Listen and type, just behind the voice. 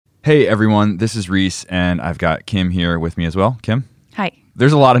Hey everyone, this is Reese, and I've got Kim here with me as well. Kim? Hi.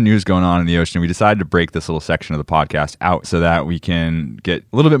 There's a lot of news going on in the ocean. We decided to break this little section of the podcast out so that we can get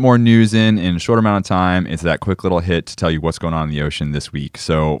a little bit more news in a short amount of time. It's that quick little hit to tell you what's going on in the ocean this week.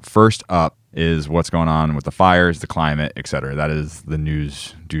 So first up is what's going on with the fires, the climate, etc. That is the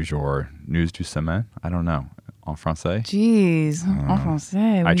news du jour. News du semaine? I don't know. En français? Jeez. En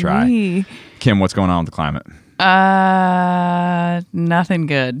français. I try. Oui. Kim, what's going on with the climate? Nothing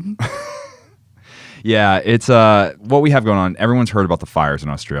good. Yeah, it's what we have going on. Everyone's heard about the fires in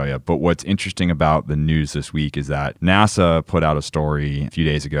Australia, but what's interesting about the news this week is that NASA put out a story a few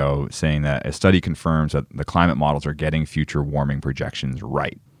days ago saying that a study confirms that the climate models are getting future warming projections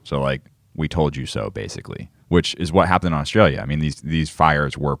right. So like, we told you so, basically, which is what happened in Australia. I mean, these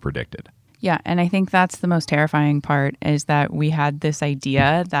fires were predicted. Yeah, and I think that's the most terrifying part is that we had this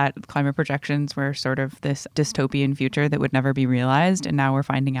idea that climate projections were sort of this dystopian future that would never be realized. And now we're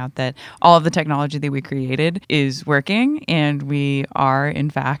finding out that all of the technology that we created is working. And we are,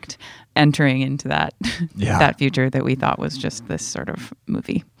 in fact, entering into that, that future that we thought was just this sort of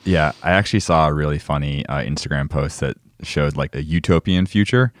movie. Yeah, I actually saw a really funny Instagram post that showed like a utopian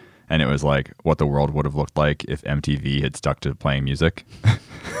future. And it was like what the world would have looked like if MTV had stuck to playing music.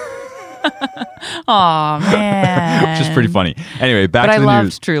 Oh man, which is pretty funny. Anyway, back to the news. But I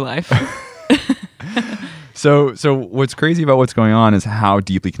loved True Life. So what's crazy about what's going on is how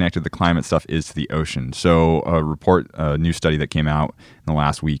deeply connected the climate stuff is to the ocean. So a new study that came out in the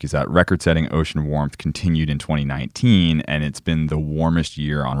last week is that record-setting ocean warmth continued in 2019, and it's been the warmest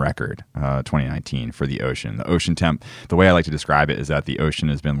year on record, 2019, for the ocean. The ocean temp, the way I like to describe it is that the ocean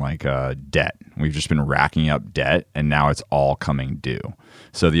has been like debt. We've just been racking up debt, and now it's all coming due.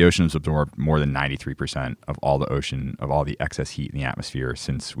 So the ocean has absorbed more than 93% of all the excess heat in the atmosphere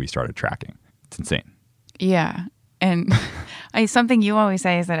since we started tracking. It's insane. Yeah. And something you always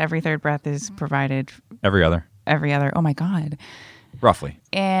say is that every third breath is provided. Every other. Oh my God. Roughly.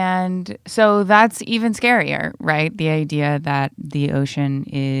 And so that's even scarier, right? The idea that the ocean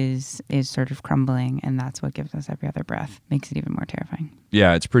is sort of crumbling, and that's what gives us every other breath makes it even more terrifying.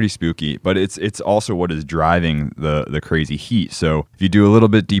 Yeah, it's pretty spooky, but it's also what is driving the crazy heat. So if you do a little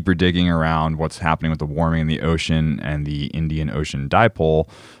bit deeper digging around what's happening with the warming in the ocean and the Indian Ocean Dipole,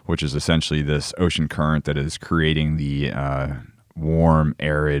 which is essentially this ocean current that is creating the warm,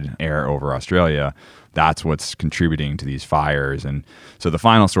 arid air over Australia, that's what's contributing to these fires. And so the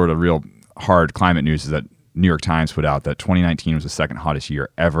final sort of real hard climate news is that New York Times put out that 2019 was the second hottest year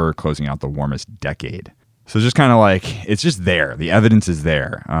ever, closing out the warmest decade. So just kind of like, it's just there. The evidence is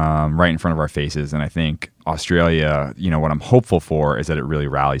there, right in front of our faces. And I think Australia, what I'm hopeful for is that it really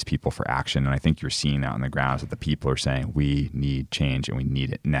rallies people for action. And I think you're seeing that on the ground is that the people are saying we need change and we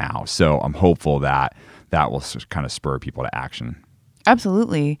need it now. So I'm hopeful that that will kind of spur people to action.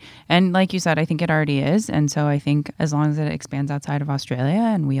 Absolutely. And like you said, I think it already is. And so I think as long as it expands outside of Australia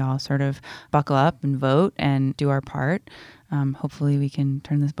and we all sort of buckle up and vote and do our part, hopefully we can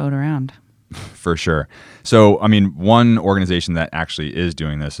turn this boat around. For sure. So, I mean, one organization that actually is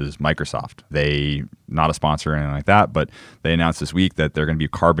doing this is Microsoft. They, not a sponsor or anything like that, but they announced this week that they're going to be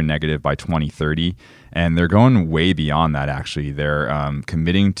carbon negative by 2030. And they're going way beyond that, actually. They're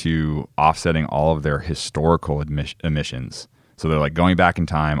committing to offsetting all of their historical emissions. So they're like going back in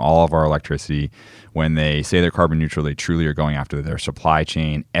time, all of our electricity. When they say they're carbon neutral, they truly are going after their supply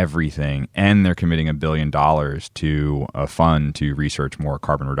chain, everything. And they're committing $1 billion to a fund to research more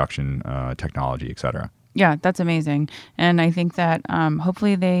carbon reduction technology, et cetera. Yeah, that's amazing. And I think that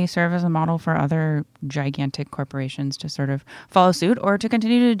hopefully they serve as a model for other gigantic corporations to sort of follow suit or to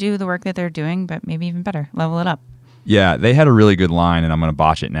continue to do the work that they're doing, but maybe even better, level it up. Yeah, they had a really good line, and I'm going to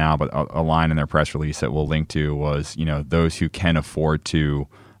botch it now, but a line in their press release that we'll link to was, those who can afford to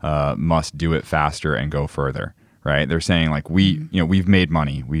must do it faster and go further, right? They're saying like we've made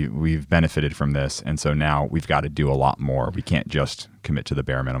money, we've benefited from this, and so now we've got to do a lot more. We can't just commit to the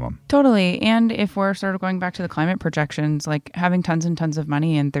bare minimum. Totally. And if we're sort of going back to the climate projections, like having tons and tons of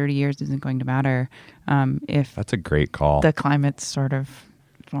money in 30 years isn't going to matter if that's a great call. The climate's sort of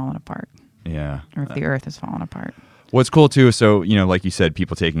falling apart. Yeah. Or if the earth is falling apart. What's cool too, so, like you said,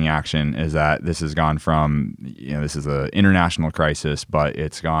 people taking action is that this has gone from, this is an international crisis, but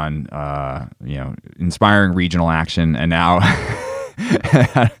it's gone, inspiring regional action. And now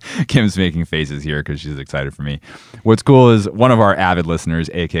Kim's making faces here because she's excited for me. What's cool is one of our avid listeners,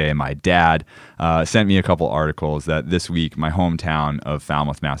 aka my dad, sent me a couple articles that this week, my hometown of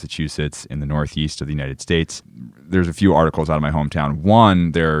Falmouth, Massachusetts, in the northeast of the United States, there's a few articles out of my hometown.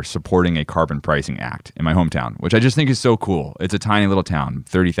 One, they're supporting a carbon pricing act in my hometown, which I just think is so cool. It's a tiny little town,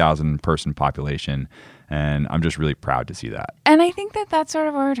 30,000 person population. And I'm just really proud to see that. And I think that that's sort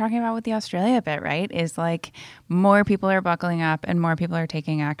of what we're talking about with the Australia bit, right? Is like more people are buckling up and more people are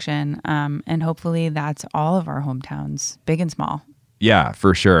taking action. And hopefully that's all of our hometowns, big and small. Yeah,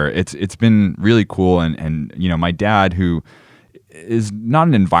 for sure. It's been really cool. And my dad, who is not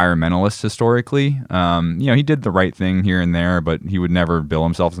an environmentalist historically, he did the right thing here and there, but he would never bill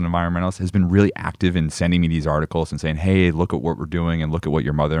himself as an environmentalist, has been really active in sending me these articles and saying, hey, look at what we're doing and look at what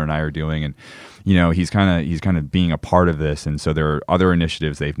your mother and I are doing. And he's kind of being a part of this. And so there are other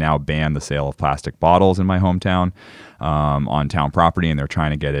initiatives. They've now banned the sale of plastic bottles in my hometown on town property, and they're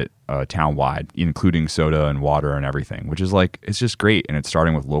trying to get it town-wide, including soda and water and everything, which is it's just great. And it's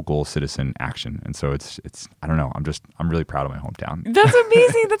starting with local citizen action. And so it's I don't know, I'm really proud of my hometown. That's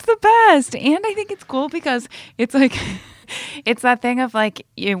amazing. That's the best. And I think it's cool because it's like, it's that thing of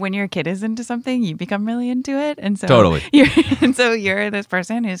when your kid is into something, you become really into it. And so totally. You're this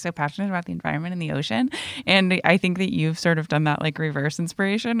person who's so passionate about the environment and the ocean. And I think that you've sort of done that reverse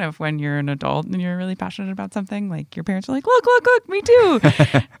inspiration of when you're an adult and you're really passionate about something, your parents are like, look, me too.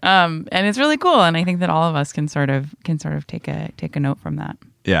 And it's really cool. And I think that all of us can sort of take a note from that.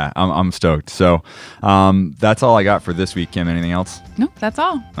 Yeah, I'm stoked. So that's all I got for this week, Kim. Anything else? Nope, that's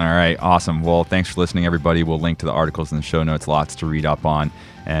all. All right, awesome. Well, thanks for listening, everybody. We'll link to the articles in the show notes, lots to read up on,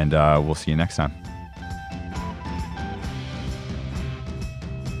 and we'll see you next time.